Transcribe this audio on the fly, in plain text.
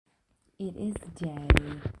It is day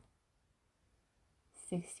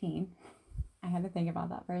 16. I had to think about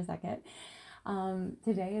that for a second.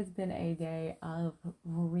 Today has been a day of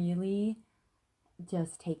really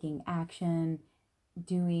just taking action,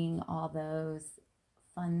 doing all those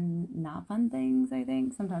fun, not fun things, I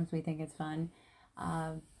think. Sometimes we think it's fun.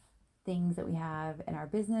 Uh, Things that we have in our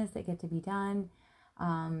business that get to be done.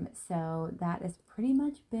 So that has pretty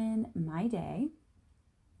much been my day.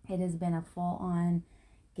 It has been a full on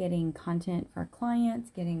getting content for clients,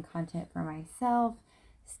 getting content for myself,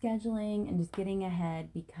 scheduling, and just getting ahead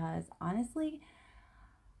because honestly,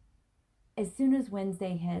 as soon as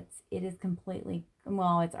Wednesday hits, it is completely,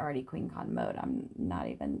 well, it's already QueenCon mode. I'm not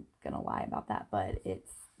even going to lie about that, but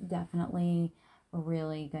it's definitely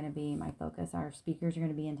really going to be my focus. Our speakers are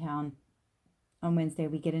going to be in town on Wednesday.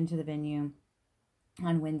 We get into the venue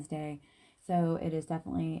on Wednesday. So it is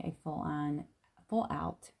definitely a full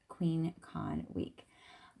out QueenCon week.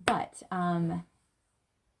 But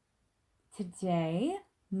today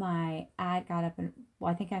my ad got up, and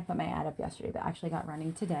well, I think I put my ad up yesterday, but actually got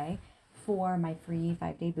running today for my free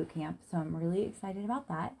 5-day boot camp. So I'm really excited about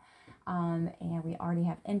that. And we already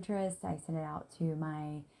have interest. I sent it out to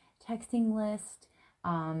my texting list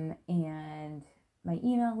and my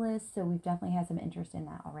email list. So we've definitely had some interest in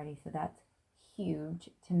that already. So that's huge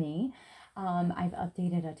to me. I've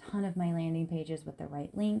updated a ton of my landing pages with the right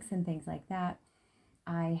links and things like that.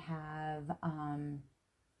 I have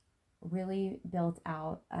really built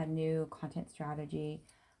out a new content strategy.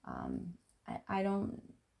 I don't,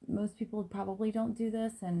 most people probably don't do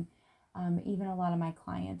this, and even a lot of my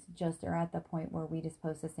clients just are at the point where we just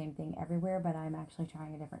post the same thing everywhere, but I'm actually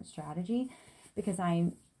trying a different strategy because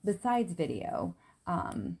I'm, besides video,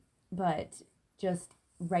 but just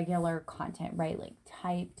regular content, right? Like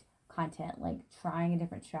typed content, like trying a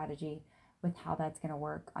different strategy with how that's going to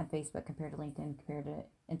work on Facebook compared to LinkedIn, compared to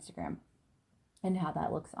Instagram, and how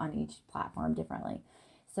that looks on each platform differently.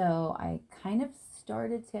 So I kind of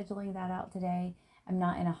started scheduling that out today. I'm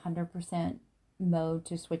not in 100% mode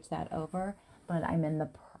to switch that over, but I'm in the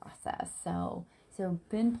process. So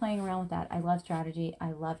been playing around with that. I love strategy.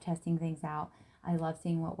 I love testing things out. I love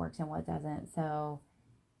seeing what works and what doesn't. So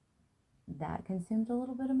that consumed a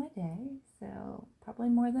little bit of my day. So probably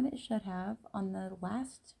more than it should have on the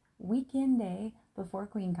last weekend day before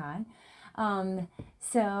QueenCon.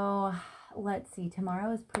 So let's see.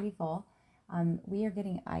 Tomorrow is pretty full. We are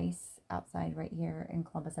getting ice outside right here in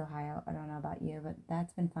Columbus, Ohio. I don't know about you, but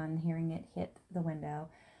that's been fun hearing it hit the window.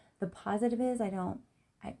 The positive is I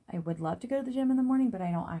would love to go to the gym in the morning, but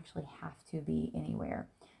I don't actually have to be anywhere.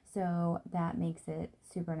 So that makes it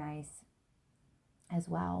super nice as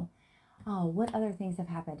well. Oh, what other things have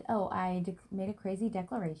happened? Oh, I made a crazy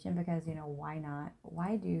declaration because, why not?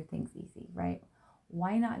 Why do things easy, right?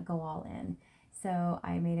 Why not go all in? So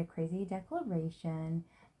I made a crazy declaration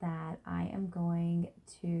that I am going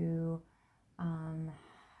to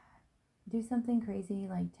do something crazy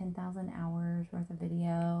like 10,000 hours worth of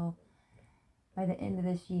video by the end of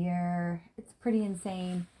this year. It's pretty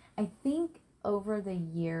insane. I think over the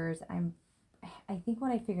years, I think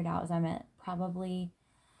what I figured out is I'm at probably,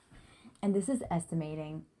 and this is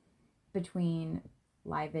estimating, between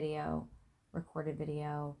live video, recorded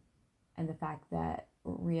video, and the fact that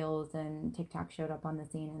Reels and TikTok showed up on the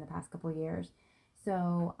scene in the past couple of years.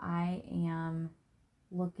 So I am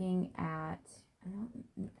looking at,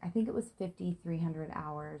 I think it was 5,300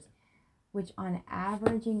 hours, which on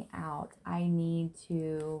averaging out, I need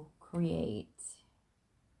to create,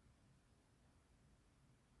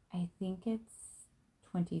 I think it's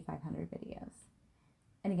 2,500 videos.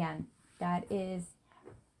 And again, that is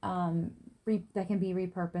that can be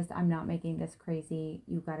repurposed. I'm not making this crazy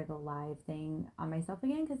you gotta go live thing on myself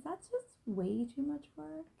again, because that's just way too much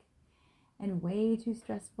work and way too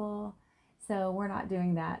stressful. So we're not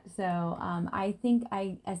doing that. So I think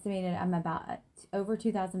I estimated I'm about over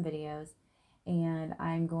 2,000 videos, and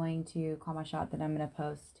I'm going to call my shot that I'm going to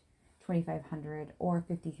post 2,500 or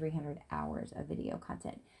 5,300 hours of video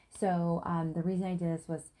content. So the reason I did this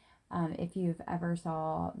was if you've ever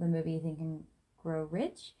saw the movie Think and Grow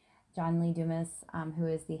Rich, John Lee Dumas, who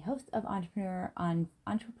is the host of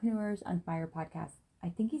Entrepreneurs on Fire podcast. I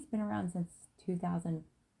think he's been around since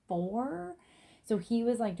 2004. So he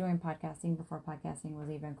was like doing podcasting before podcasting was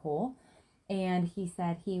even cool. And he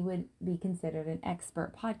said he would be considered an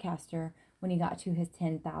expert podcaster when he got to his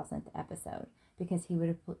 10,000th episode, because he would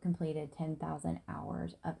have completed 10,000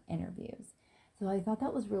 hours of interviews. So I thought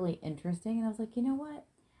that was really interesting. And I was like, you know what?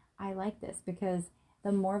 I like this, because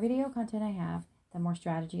the more video content I have, the more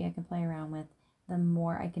strategy I can play around with, the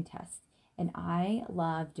more I can test. And I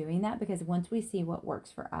love doing that because once we see what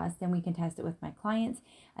works for us, then we can test it with my clients.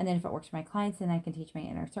 And then if it works for my clients, then I can teach my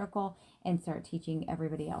inner circle and start teaching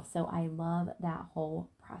everybody else. So I love that whole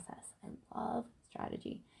process. I love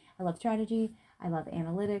strategy. I love strategy. I love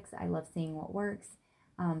analytics. I love seeing what works.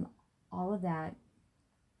 All of that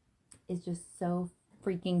is just so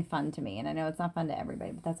freaking fun to me. And I know it's not fun to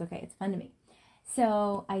everybody, but that's okay. It's fun to me.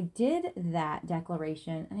 So I did that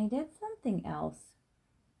declaration and I did something else.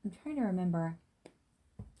 I'm trying to remember.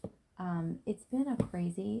 It's been a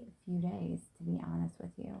crazy few days, to be honest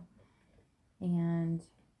with you. And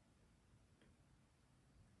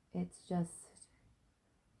it's just,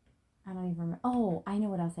 I don't even remember. Oh, I know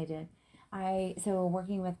what else I did. So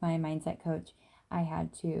working with my mindset coach, I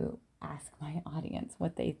had to ask my audience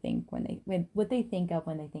what they think what they think of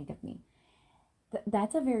when they think of me.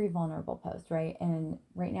 That's a very vulnerable post, right? And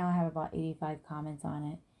right now I have about 85 comments on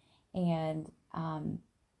it. And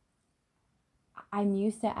I'm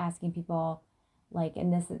used to asking people, like,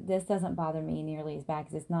 and this doesn't bother me nearly as bad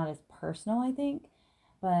because it's not as personal, I think,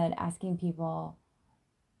 but asking people,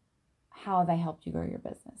 how have I helped you grow your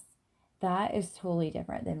business? That is totally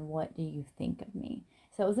different than what do you think of me?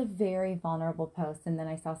 So it was a very vulnerable post, and then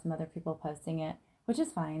I saw some other people posting it, which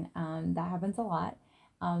is fine. That happens a lot.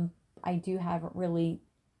 I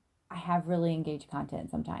have really engaged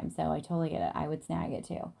content sometimes, so I totally get it. I would snag it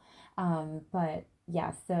too. But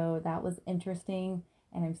yeah, so that was interesting,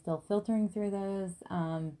 and I'm still filtering through those.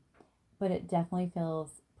 But it definitely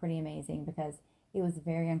feels pretty amazing because it was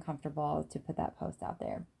very uncomfortable to put that post out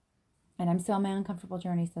there. And I'm still on my uncomfortable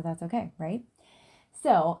journey, so that's okay, right?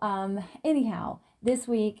 So, anyhow, this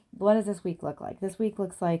week, what does this week look like? This week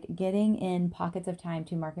looks like getting in pockets of time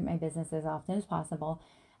to market my business as often as possible.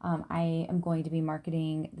 I am going to be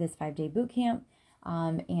marketing this 5-day boot camp.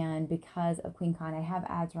 And because of QueenCon, I have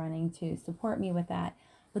ads running to support me with that.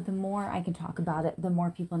 But the more I can talk about it, the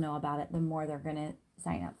more people know about it, the more they're going to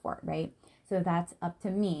sign up for it, right? So that's up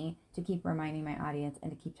to me to keep reminding my audience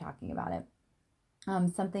and to keep talking about it.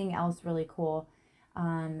 Something else really cool,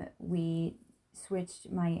 we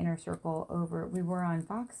switched my inner circle over. We were on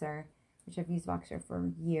Voxer, which I've used Voxer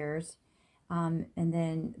for years. And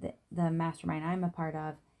then the mastermind I'm a part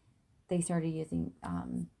of, they started using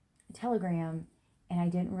Telegram, and I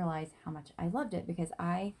didn't realize how much I loved it because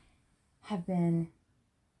I have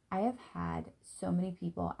had so many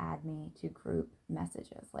people add me to group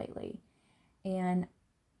messages lately. And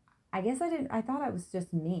I guess I thought it was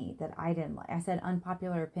just me that I didn't like. I said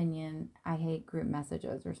unpopular opinion, I hate group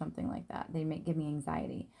messages or something like that. They give me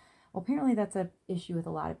anxiety. Well, apparently that's an issue with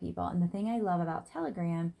a lot of people. And the thing I love about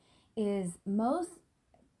Telegram is most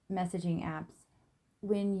messaging apps,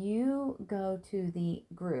 when you go to the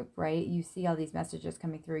group, right, you see all these messages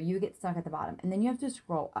coming through, you get stuck at the bottom and then you have to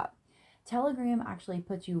scroll up. Telegram actually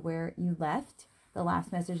puts you where you left the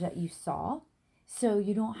last message that you saw. So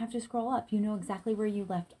you don't have to scroll up. You know exactly where you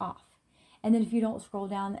left off. And then if you don't scroll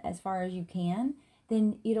down as far as you can,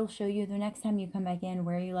 then it'll show you the next time you come back in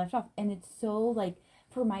where you left off. And it's so, like,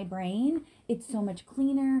 for my brain, it's so much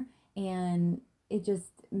cleaner and it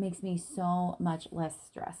just makes me so much less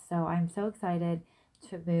stressed. So I'm so excited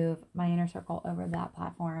to move my inner circle over to that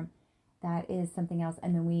platform. That is something else.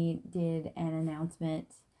 And then we did an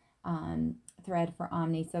announcement thread for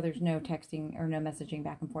Omni, so there's no texting or no messaging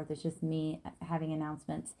back and forth. It's just me having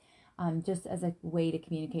announcements, just as a way to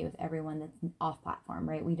communicate with everyone that's off platform,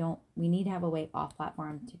 right? We need to have a way off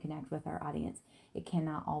platform to connect with our audience. It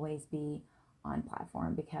cannot always be on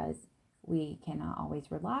platform because we cannot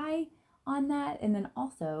always rely on that. And then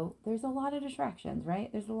also there's a lot of distractions,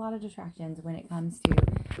 right? There's a lot of distractions when it comes to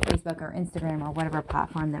Facebook or Instagram or whatever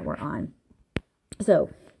platform that we're on.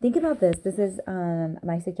 So think about this. This is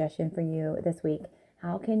my suggestion for you this week.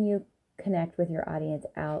 How can you connect with your audience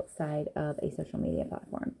outside of a social media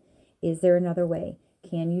platform? Is there another way?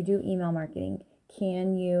 Can you do email marketing?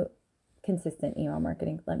 Can you consistent email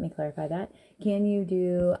marketing? Let me clarify that. Can you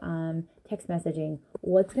do text messaging?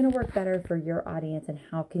 What's going to work better for your audience and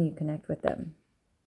how can you connect with them?